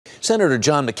Senator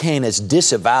John McCain has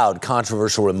disavowed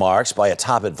controversial remarks by a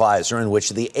top advisor in which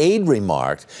the aide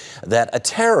remarked that a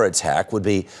terror attack would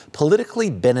be politically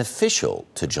beneficial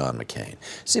to John McCain.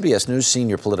 CBS News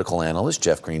senior political analyst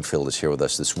Jeff Greenfield is here with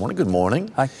us this morning. Good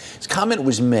morning. Hi. His comment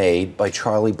was made by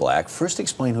Charlie Black. First,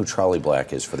 explain who Charlie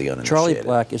Black is for the uninitiated. Charlie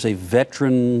Black is a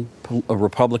veteran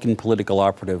Republican political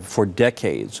operative for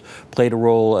decades, played a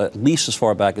role at least as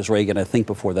far back as Reagan, I think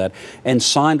before that, and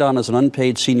signed on as an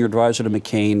unpaid senior advisor to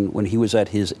McCain when he was at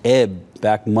his ebb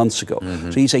back months ago.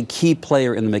 So he's a key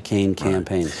player in the McCain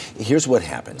campaign. Right. Here's what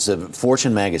happens.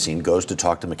 Fortune magazine goes to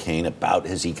talk to McCain about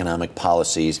his economic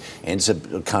policies, and it's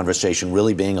a conversation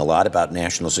really being a lot about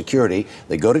national security.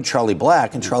 They go to Charlie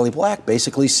Black, and Charlie Black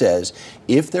basically says,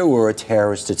 if there were a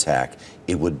terrorist attack,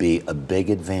 it would be a big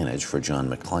advantage for John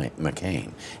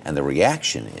McCain. And the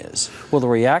reaction is? Well, the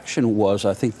reaction was,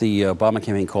 I think the Obama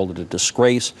campaign called it a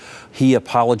disgrace. He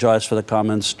apologized for the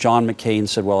comments. John McCain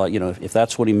said, well, you know, if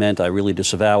that's what he meant, I really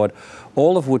disavow it.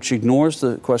 All of which ignores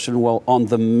the question, well, on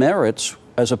the merits,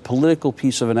 as a political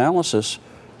piece of analysis,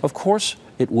 of course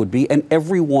it would be, and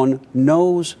everyone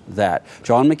knows that.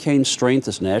 John McCain's strength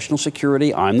is national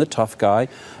security. I'm the tough guy,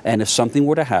 and if something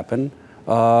were to happen,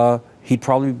 he'd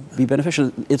probably be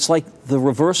beneficial. It's like the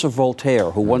reverse of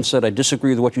Voltaire, who once said, I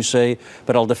disagree with what you say,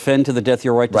 but I'll defend to the death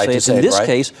your right to say it. In this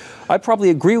case, I probably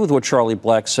agree with what Charlie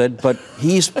Black said, but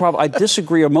he's probably, I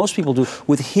disagree, or most people do,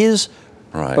 with his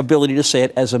ability to say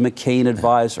it as a McCain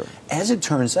advisor. As it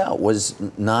turns out, was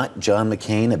not John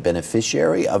McCain a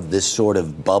beneficiary of this sort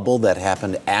of bubble that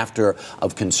happened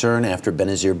of concern after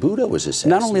Benazir Bhutto was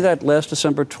assassinated? Not only that, last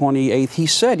December 28th, he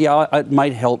said, yeah, it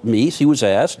might help me. He was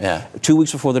asked. 2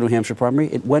 weeks before the New Hampshire primary.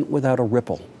 It went without a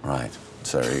ripple. Right.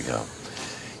 So there you go.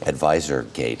 Advisor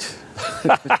gate.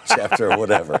 Chapter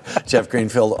whatever. Jeff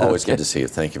Greenfield, always good to see you.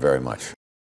 Thank you very much.